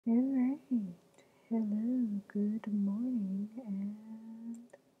Alright, hello, good morning, and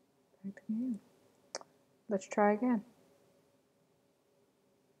back to you. Let's try again.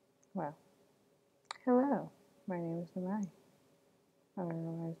 Well, hello, my name is Namai,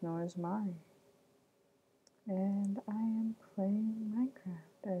 otherwise known as Mari, and I am playing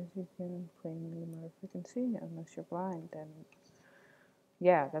Minecraft, as you can plainly motherfucking see, unless you're blind, then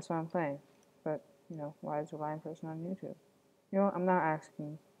yeah, that's what I'm playing, but, why is a blind person on YouTube? I'm not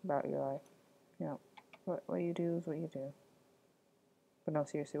asking about your life, what you do is what you do, but no,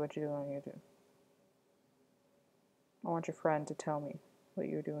 seriously, what you do on YouTube? I want your friend to tell me what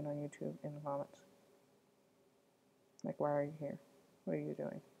you're doing on YouTube in the comments. Like, why are you here? What are you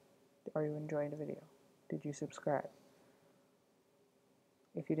doing? Are you enjoying the video? Did you subscribe?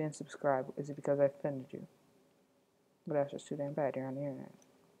 If you didn't subscribe, is it because I offended you? But that's just too damn bad. You're on the internet.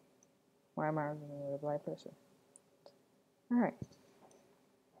 Why am I arguing with a blind person? Alright.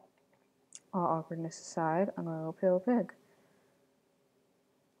 All awkwardness aside, I'm gonna go kill a pig.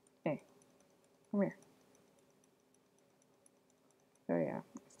 Hey, come here. So yeah,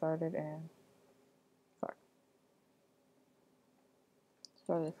 started and fuck.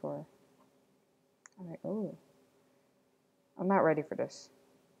 Started for. Alright, oh. I'm not ready for this.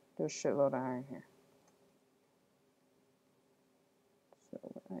 There's a shitload of iron here. So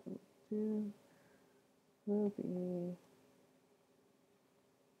what I will do will be.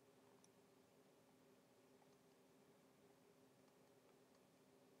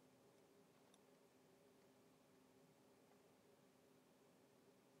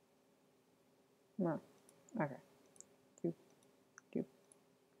 No. Okay. Doop, doop,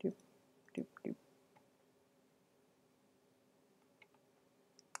 doop, doop, doop.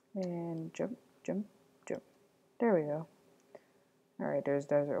 And jump, jump, jump. There we go. Alright, there's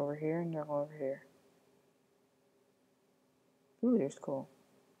desert over here and jungle over here. Ooh, there's coal.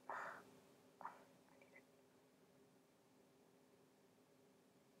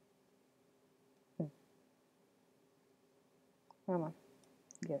 Come on.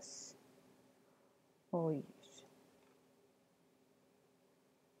 Yes. Oh, yes.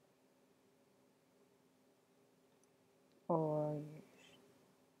 Oh, yes.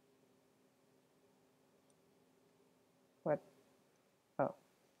 What? Oh,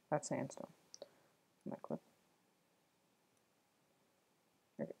 that's sandstone. My clip.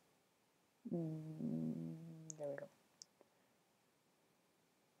 Okay. There we go.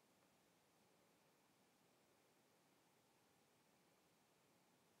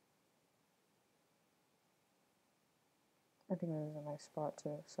 I think this is a nice spot to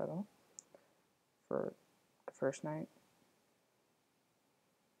settle for the first night.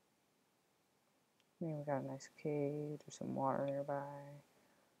 I mean, we got a nice cave, there's some water nearby.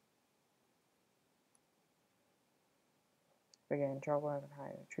 If I get in trouble, I can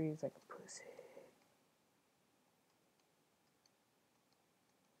hide in the trees like a pussy.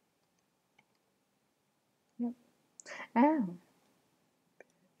 Yep. Ow!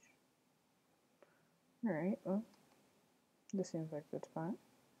 Alright, well, this seems like a good spot.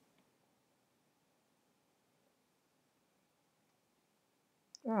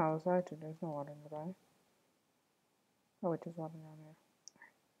 Oh, I was lied to. There's no water nearby. Oh, wait, there's water down there.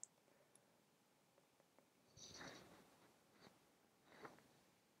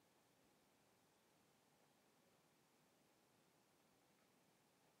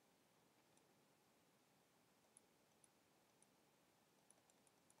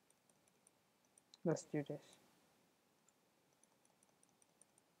 Let's do this.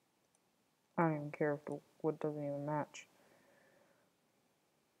 I don't even care if the wood doesn't even match.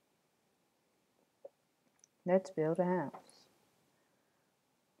 Let's build a house.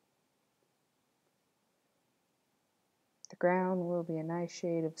 The ground will be a nice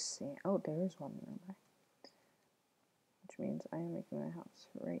shade of sand. Oh, there is one nearby. Which means I am making my house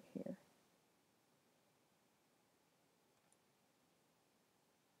right here.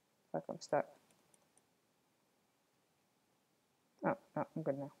 Fuck, I'm stuck. Oh, no, I'm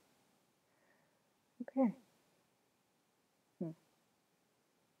good now. Okay.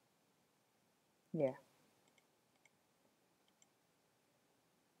 Yeah.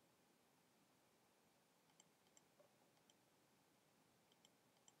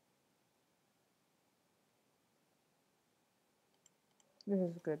 This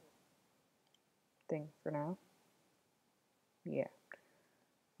is a good thing for now. Yeah.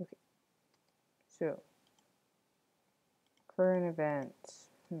 Okay. So, current events.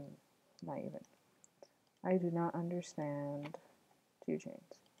 Not even. I do not understand 2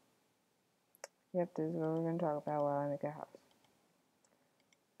 chains. Yep, this is what we're going to talk about while I make a house.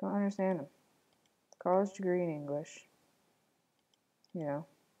 Don't understand them. College degree in English. You know,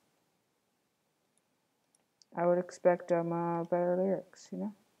 I would expect better lyrics, you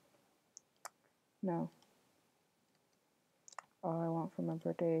know? No. All I want for my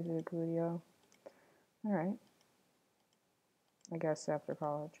birthday is a video. Alright. I guess after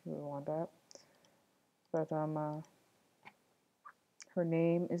college we would want that. But her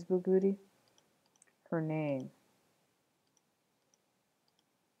name is Boogoody. Her name.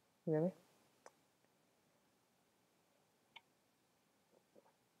 Really?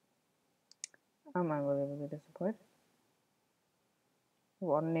 I'm unbelievably disappointed. Of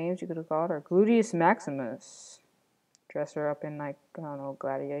all the names you could have called her, Gluteus Maximus. Dress her up in, like, I don't know,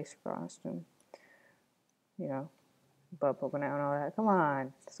 gladiator costume. You know, butt poking out and all that. Come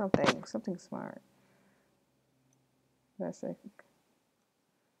on, something smart. That's like,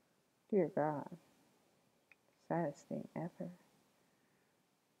 dear God, saddest thing ever.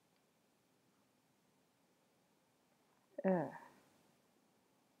 Ugh.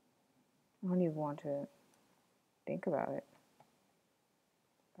 I don't even want to think about it.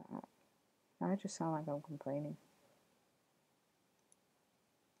 But I just sound like I'm complaining.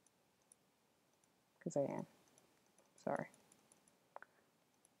 Because I am. Sorry.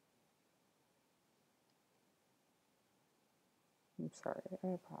 I'm sorry. I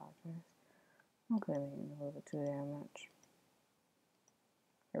apologize. I'm claiming a little bit too damn much.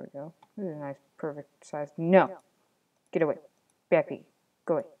 Here we go. This is a nice, perfect size. No! Get away. Backbeat.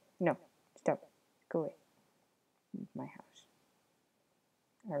 Go away. No. Stop. Go away. My house.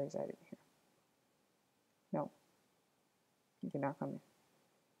 I reside in here. No. You cannot come in.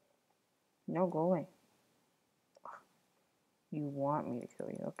 No, go away. You want me to kill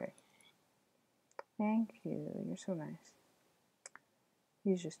you. Okay. Thank you. You're so nice.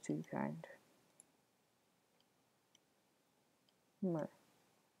 He's just too kind. Alright,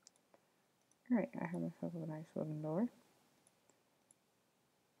 I have myself a nice wooden door.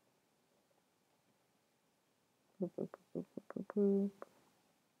 Boop, boop, boop, boop, boop, boop, boop.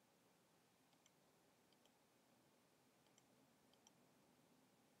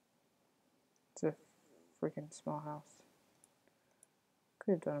 It's a freaking small house.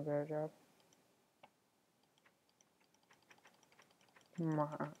 Could have done a better job.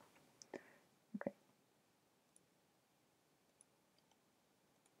 Okay.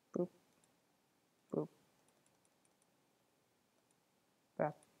 Boop. Boop.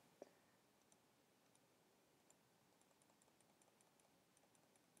 Bap.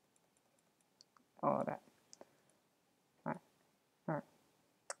 All of that. Alright. Alright.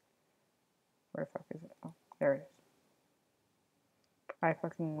 Where the fuck is it? Oh, there it is. I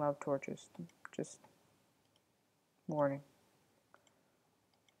fucking love torches. Just warning.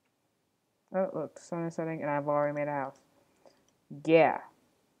 Oh, look, the sun is setting and I've already made a house. Yeah.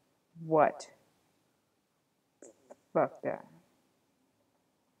 What? Fuck that.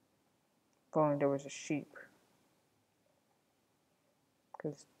 If only there was a sheep.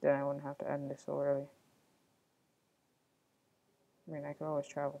 Because then I wouldn't have to end this so early. I mean, I could always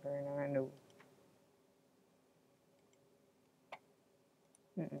travel during the night. No.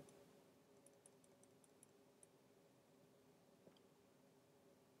 Mm-mm.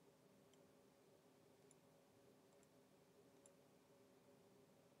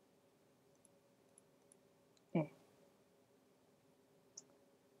 Eh.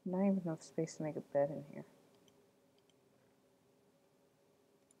 Not even enough space to make a bed in here.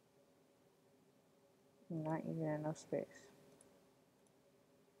 Not even enough space.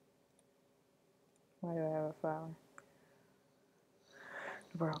 Why do I have a flower?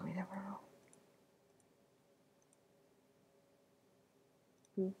 The world may never know.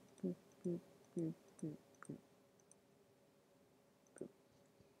 Boop, boop, boop, boop, boop, boop, boop.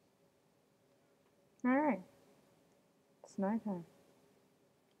 Alright. It's nighttime.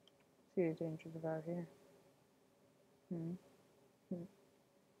 See the dangers about here.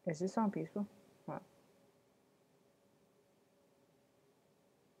 Is this song peaceful? What?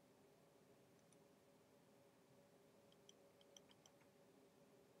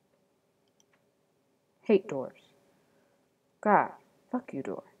 Hate doors. God. Fuck you,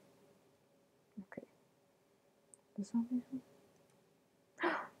 door. Okay. Is this song peaceful?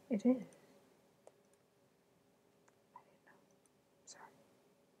 It is.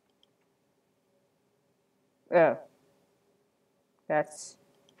 Oh. That's...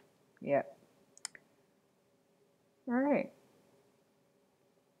 yeah. Alright.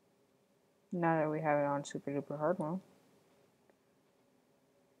 Now that we have it on super duper hard mode.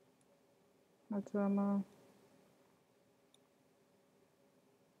 Let's, yeah.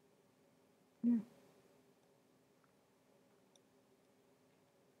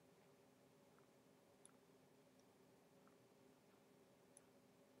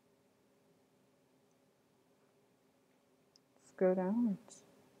 go downwards.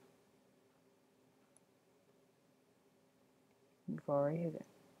 You've already hit it.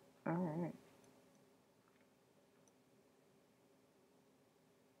 Alright.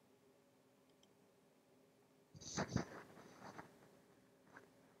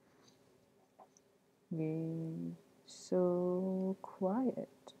 Yay. So quiet.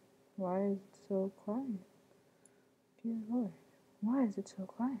 Why is it so quiet? Dear Lord. Why is it so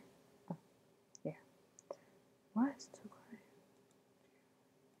quiet? Oh, yeah. Why is it so quiet?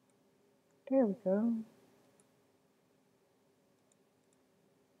 There we go.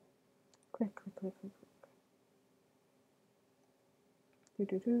 Click, click, click, click, click.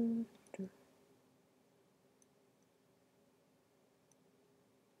 Do, do, do, do.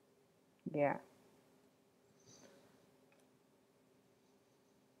 Yeah.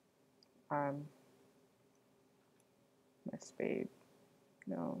 My spade.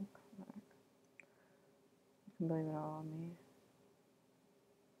 No, come on. You can blame it all on me.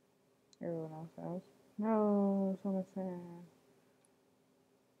 Everyone else has. No, so much sand.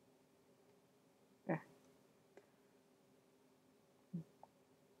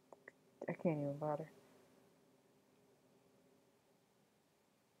 I can't even bother.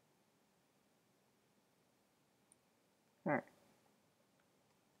 Alright.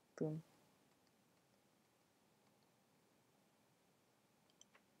 Boom.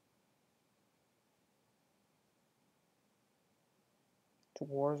 It's a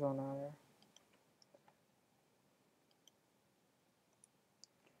war zone out there.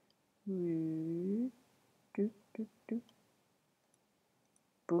 Do, do, do.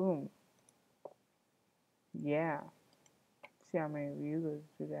 Boom. Yeah. See how many viewers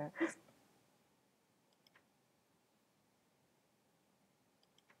do that.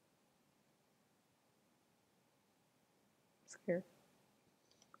 Scared.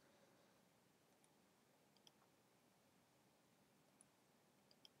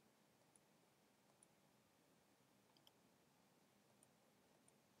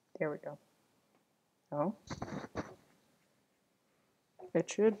 There we go. No? It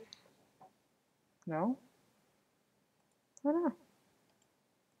should. No? Why not?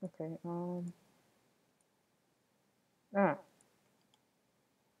 Okay, well.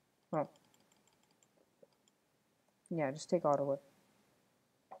 Yeah, just take all the wood.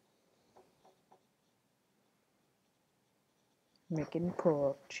 Making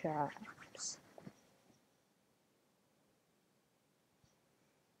pork chops.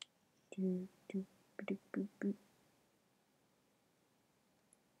 Do, do, do, do, do.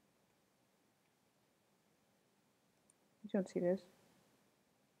 You don't see this.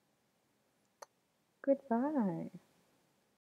 Goodbye.